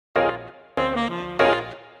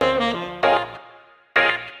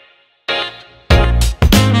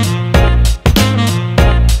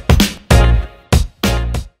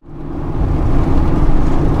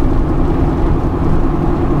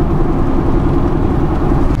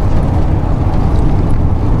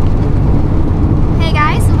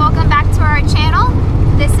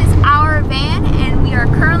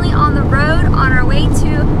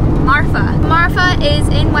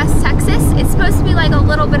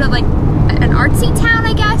artsy town,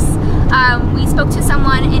 I guess. We spoke to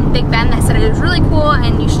someone in Big Bend that said it was really cool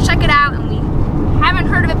and you should check it out, and we haven't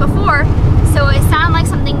heard of it before, so it sounded like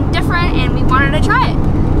something different and we wanted to try it.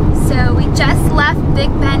 So we just left Big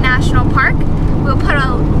Bend National Park. We'll put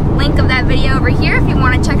a link of that video over here if you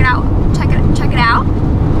want to check it out. Check it out.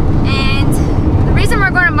 And the reason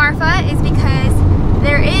we're going to Marfa is because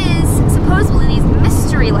there is supposedly these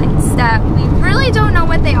mystery lights that we really don't know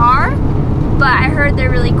what they are, but I heard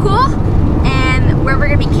they're really cool, and where we're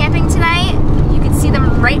going to be camping tonight, you can see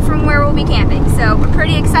them right from where we'll be camping. So we're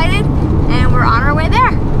pretty excited and we're on our way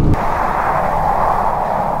there.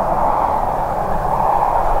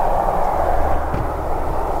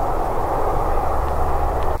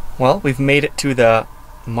 Well, we've made it to the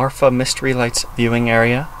Marfa Mystery Lights viewing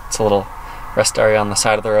area. It's a little rest area on the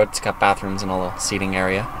side of the road. It's got bathrooms and a little seating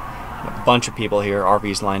area. A bunch of people here,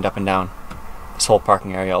 RVs lined up and down this whole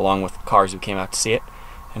parking area, along with cars who came out to see it.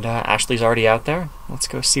 And Ashley's already out there. Let's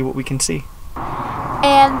go see what we can see.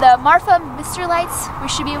 And the Marfa Mystery Lights, we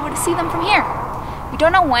should be able to see them from here. We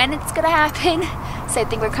don't know when it's gonna happen, so I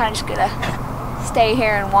think we're kind of just gonna stay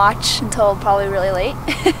here and watch until probably really late.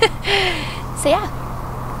 So yeah.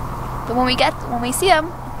 But when we see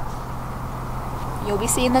them, you'll be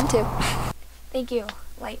seeing them too. Thank you,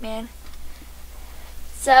 light man.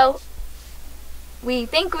 So, we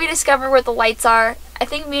think we discovered where the lights are. I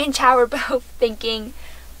think me and Chow were both thinking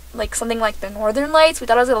like something like the northern lights. I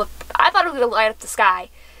thought it was gonna light up the sky.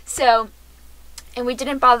 So, and we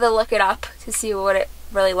didn't bother to look it up to see what it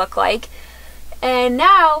really looked like. And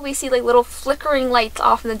now we see like little flickering lights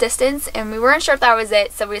off in the distance, and we weren't sure if that was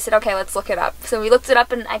it, so we said, okay, let's look it up. So we looked it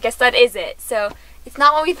up, and I guess that is it. So it's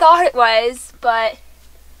not what we thought it was, but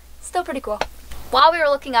still pretty cool. While we were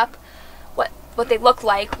looking up what they look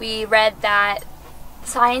like, we read that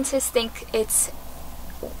scientists think it's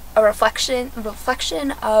a reflection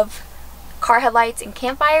of car headlights and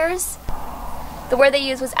campfires. The word they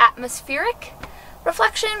used was atmospheric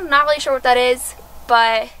reflection. Not really sure what that is,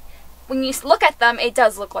 but when you look at them, it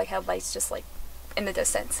does look like headlights, just like in the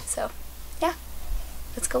distance. So, yeah,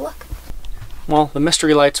 let's go look. Well, the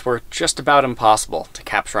mystery lights were just about impossible to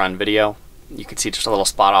capture on video. You could see just a little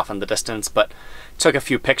spot off in the distance, but took a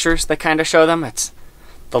few pictures that kind of show them. It's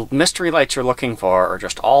the mystery lights you're looking for are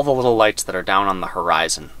just all the little lights that are down on the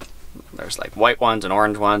horizon. There's like white ones and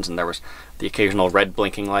orange ones, and there was the occasional red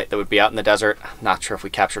blinking light that would be out in the desert. Not sure if we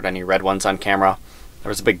captured any red ones on camera. There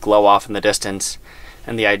was a big glow off in the distance.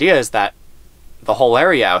 And the idea is that the whole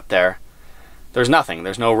area out there, there's nothing.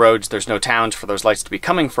 There's no roads, there's no towns for those lights to be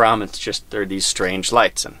coming from. It's just, there are these strange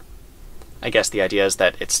lights. And I guess the idea is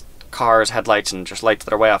that it's cars, headlights, and just lights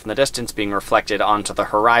that are way off in the distance being reflected onto the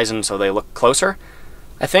horizon so they look closer,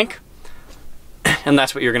 I think. And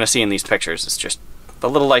that's what you're going to see in these pictures. It's just the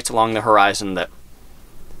little lights along the horizon that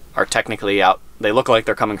are technically out. They look like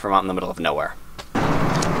they're coming from out in the middle of nowhere.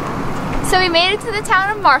 So we made it to the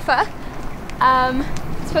town of Marfa.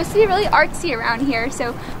 It's supposed to be really artsy around here,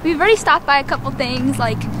 so we've already stopped by a couple things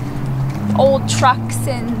like old trucks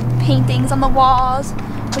and paintings on the walls,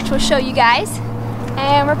 which we'll show you guys.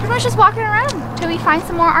 And we're pretty much just walking around until we find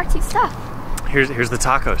some more artsy stuff. Here's the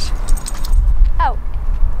tacos. Oh,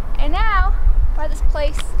 and now we're at this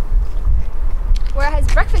place where it has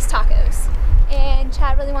breakfast tacos, and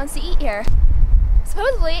Chad really wants to eat here.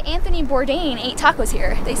 Supposedly, Anthony Bourdain ate tacos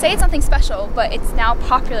here. They say it's something special, but it's now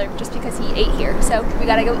popular just because he ate here. So we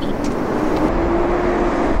gotta go eat.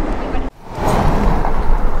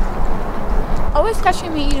 Always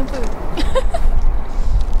catching me eating food.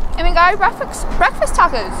 And we got breakfast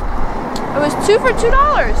tacos. It was 2 for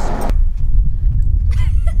 $2.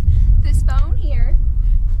 This phone here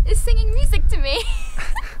is singing music to me.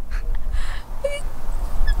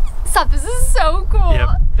 Stop, this is so cool. Yep.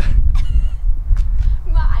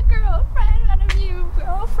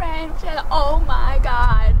 Girlfriend, oh my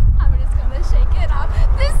god, I'm just gonna shake it off.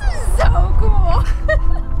 This is so cool.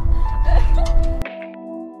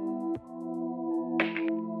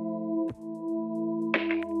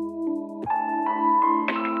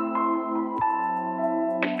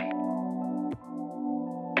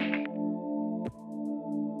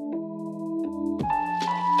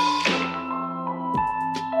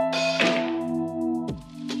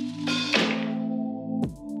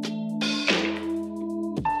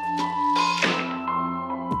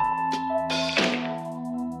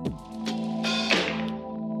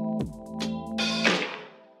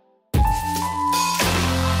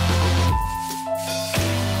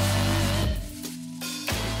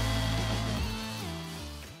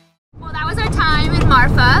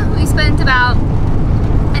 Marfa. We spent about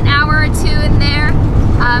an hour or two in there.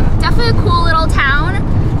 Definitely a cool little town.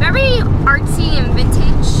 Very artsy and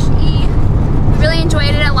vintage-y.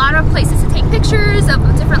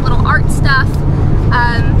 art stuff.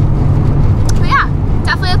 But yeah,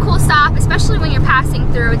 definitely a cool stop, especially when you're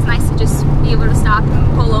passing through. It's nice to just be able to stop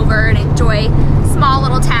and pull over and enjoy a small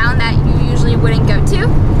little town that you usually wouldn't go to.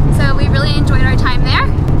 So we really enjoyed our time there.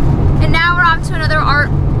 And now we're off to another art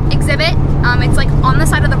exhibit. It's like on the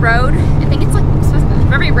side of the road. I think it's like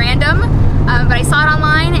very random, but I saw it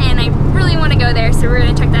online and I really want to go there, so we're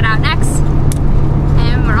gonna check that out next.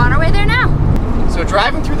 And we're on our way there now. So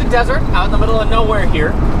driving through the desert out in the middle of nowhere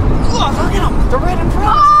here. Oh, look at them! They're right in front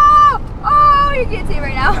of us. Oh, you can't see it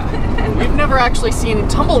right now. We've never actually seen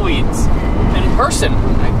tumbleweeds in person.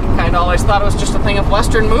 I kind of always thought it was just a thing of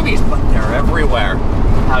Western movies, but they're everywhere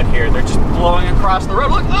out here. They're just blowing across the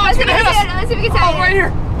road. Look, oh, it's gonna hit us! Let's see if we can tell Oh, right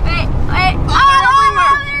here! Wait.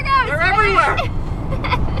 Oh, There it goes! they're everywhere!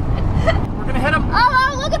 We're gonna hit them.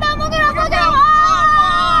 Oh, look at them! Look at them! Look at them!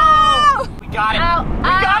 Oh! We got it! Ow, We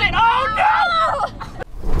got it! Oh no!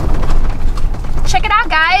 Check it out,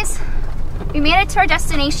 guys. We made it to our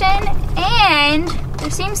destination, and there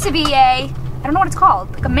seems to be I don't know what it's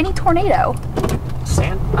called, like a mini tornado.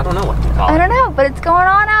 Sand? I don't know what to call it. I don't know, but it's going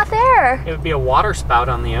on out there. It would be a water spout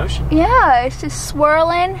on the ocean. Yeah, it's just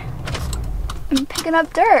swirling and picking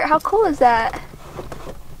up dirt. How cool is that?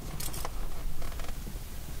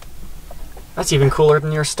 That's even cooler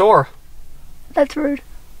than your store. That's rude.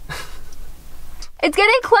 It's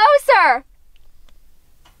getting closer.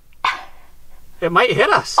 It might hit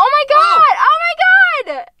us. Oh my god! Oh my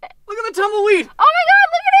god! Look at the tumbleweed. Oh my god,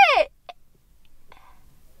 look at it!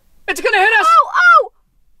 It's gonna hit us. Oh!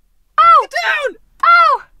 Get down!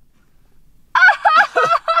 Oh!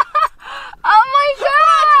 Oh my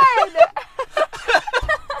god!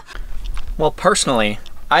 Well, personally,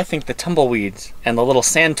 I think the tumbleweeds and the little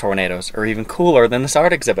sand tornadoes are even cooler than this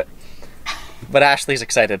art exhibit. But Ashley's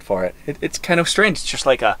excited for it. It's kind of strange. It's just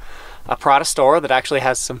like a Prada store that actually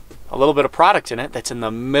has a little bit of product in it that's in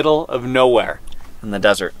the middle of nowhere in the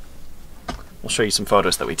desert. We'll show you some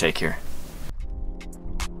photos that we take here.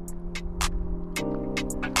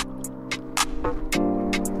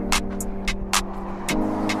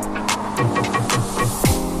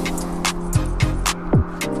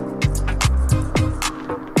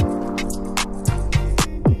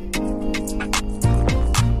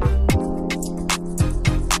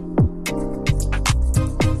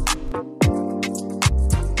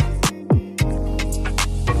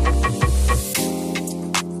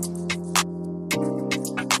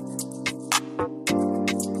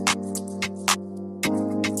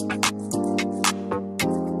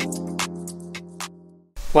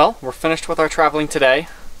 Well, we're finished with our traveling today.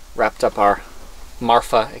 Wrapped up our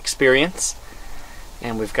Marfa experience.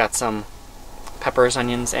 And we've got some peppers,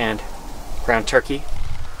 onions, and ground turkey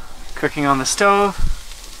cooking on the stove.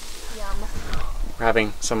 Yum. We're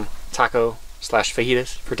having some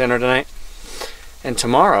taco/fajitas for dinner tonight. And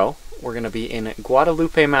tomorrow, we're going to be in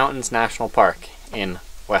Guadalupe Mountains National Park in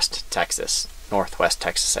West Texas. Northwest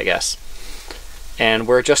Texas, I guess. And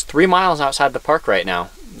we're just 3 miles outside the park right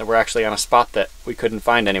now. We're actually on a spot that we couldn't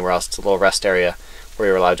find anywhere else. It's a little rest area where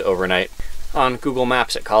you're allowed to overnight. On Google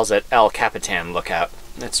Maps it calls it El Capitan Lookout.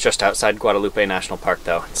 It's just outside Guadalupe National Park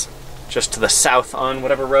though. It's just to the south on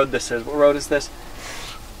whatever road this is. What road is this?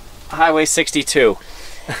 Highway 62.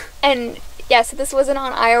 And yeah, so this wasn't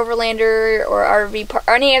on iOverlander or RV Park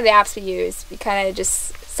or any of the apps we use. We kind of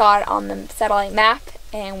just saw it on the satellite map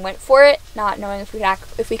and went for it, not knowing if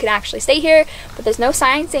we could actually stay here. But there's no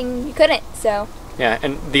sign saying you couldn't, so. Yeah,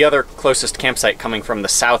 and the other closest campsite coming from the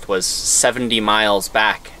south was 70 miles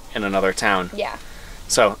back in another town. Yeah.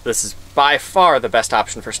 So this is by far the best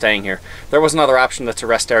option for staying here. There was another option that's a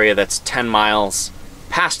rest area that's 10 miles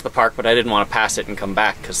past the park, but I didn't want to pass it and come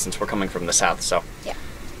back because since we're coming from the south, so. Yeah.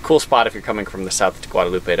 Cool spot if you're coming from the south to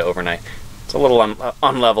Guadalupe to overnight. It's a little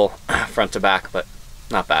unlevel front to back, but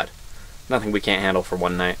not bad. Nothing we can't handle for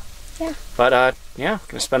one night. Yeah. But yeah,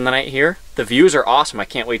 gonna spend the night here. The views are awesome. I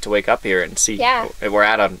can't wait to wake up here and see. Yeah. We're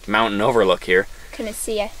at a mountain overlook here. Couldn't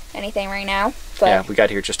see anything right now, but. Yeah, we got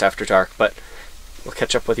here just after dark, but we'll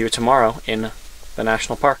catch up with you tomorrow in the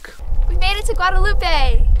national park. We made it to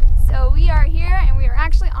Guadalupe. So we are here and we are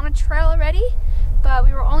actually on a trail already, but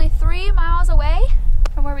we were only 3 miles away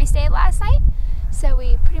from where we stayed last night. So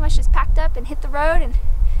we pretty much just packed up and hit the road and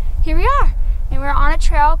here we are. And we're on a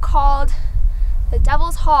trail called the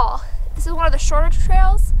Devil's Hall. This is one of the shorter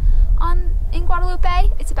trails in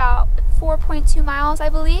Guadalupe. It's about 4.2 miles, I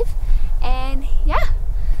believe. And yeah,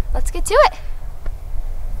 let's get to it.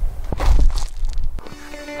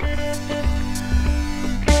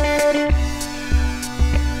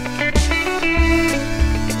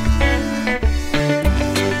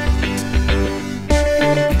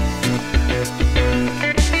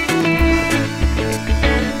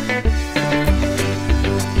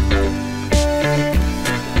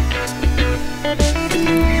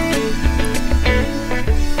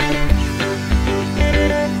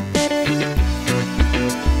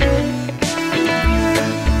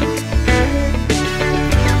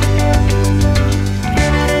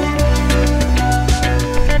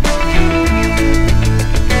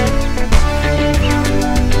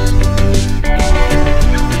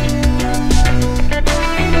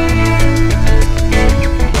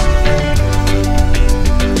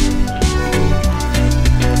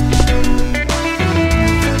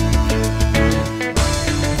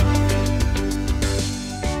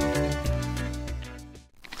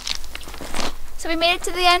 So we made it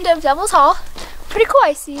to the end of Devil's Hall. Pretty cool,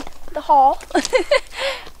 I see the hall.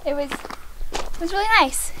 It was really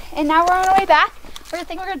nice. And now we're on our way back. I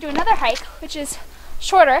think we're gonna do another hike, which is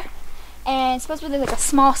shorter, and supposedly there's like a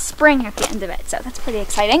small spring at the end of it. So that's pretty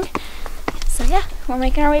exciting. So yeah, we're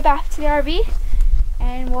making our way back to the RV,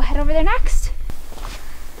 and we'll head over there next.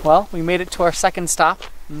 Well, we made it to our second stop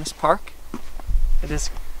in this park. The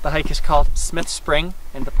hike is called Smith Spring,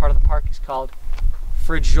 and the part of the park is called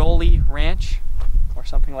Frigioli Ranch, or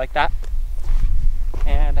something like that.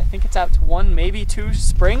 And I think it's out to one, maybe two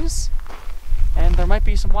springs, and there might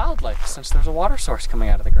be some wildlife since there's a water source coming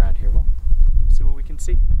out of the ground here. We'll see what we can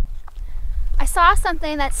see. I saw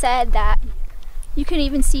something that said that you can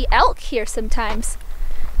even see elk here sometimes.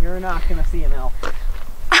 You're not gonna see an elk.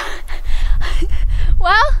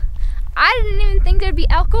 Well, I didn't even think there'd be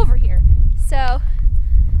elk over here, so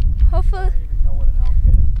hopefully. I don't even know what an elk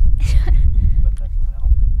is. But that's an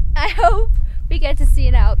elk. I hope we get to see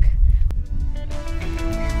an elk.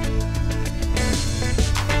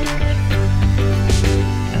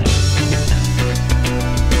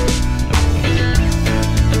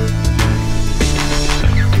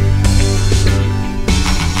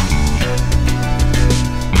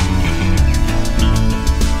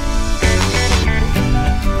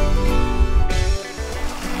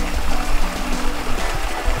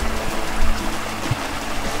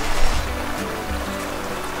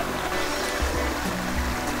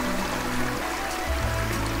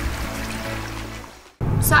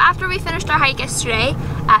 So after we finished our hike yesterday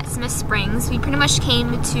at Smith Springs, we pretty much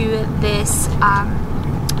came to this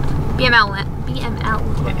BML.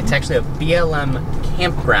 It's actually a BLM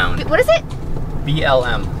campground. What is it?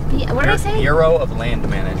 BLM. What did I say? Bureau of Land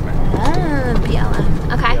Management. Ah,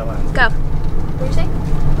 BLM. Okay, BLM. go. What were you saying?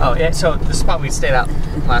 Oh yeah, so the spot we stayed at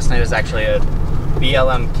last night is actually a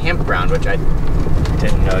BLM campground, which I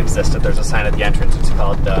didn't know existed. There's a sign at the entrance. It's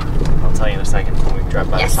called, I'll tell you in a second when we drive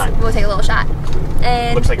by the sign. We'll take a little shot.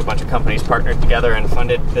 And looks like a bunch of companies partnered together and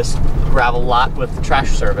funded this gravel lot with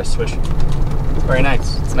trash service, which is very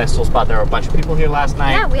nice. It's a nice little spot. There were a bunch of people here last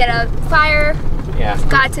night. yeah, we had a fire. Yeah.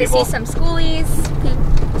 Got to see some schoolies.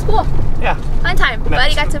 It was cool. Yeah. Fun time.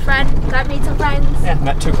 Buddy got to meet some friends. Yeah,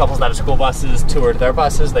 met two couples out of school buses, toured their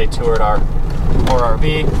buses. They toured our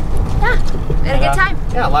RV. Yeah, we had a good time.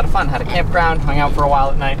 Yeah, a lot of fun. Had a campground, hung out for a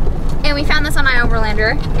while at night. And we found this on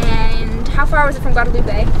iOverlander. And how far was it from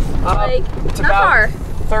Guadalupe? Like, it's not about far.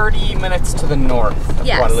 30 minutes to the north of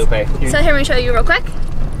Guadalupe. So here, let me show you real quick.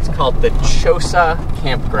 It's called the Chosa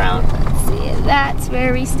Campground. Let's see, that's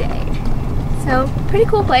where we stayed. So, pretty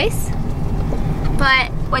cool place.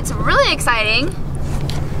 But what's really exciting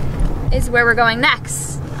is where we're going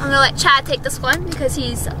next. I'm gonna let Chad take this one because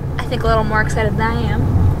he's, I think, a little more excited than I am.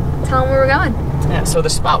 Tell him where we're going. Yeah, so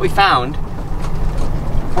the spot we found,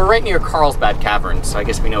 we're right near Carlsbad Caverns, so I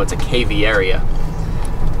guess we know it's a cavey area.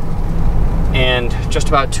 And just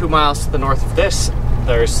about 2 miles to the north of this,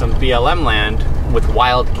 there's some BLM land with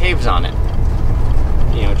wild caves on it.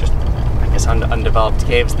 You know, just, I guess, undeveloped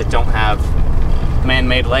caves that don't have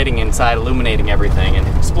man-made lighting inside illuminating everything. And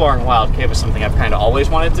exploring a wild cave is something I've kind of always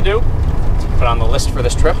wanted to do. Put on the list for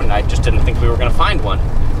this trip, and I just didn't think we were going to find one.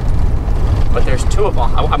 But there's two of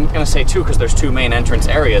them. I'm going to say two because there's two main entrance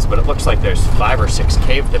areas, but it looks like there's 5 or 6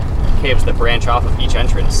 caves that branch off of each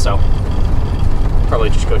entrance. So probably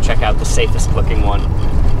just go check out the safest looking one.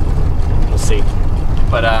 We'll see.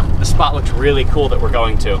 But the spot looks really cool that we're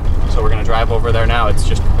going to. So we're going to drive over there now. It's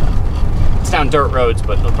down dirt roads,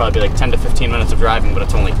 but it'll probably be like 10 to 15 minutes of driving, but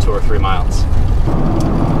it's only 2 or 3 miles.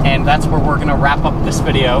 And that's where we're going to wrap up this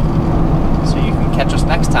video. So you can catch us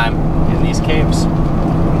next time in these caves.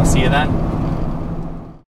 We'll see you then.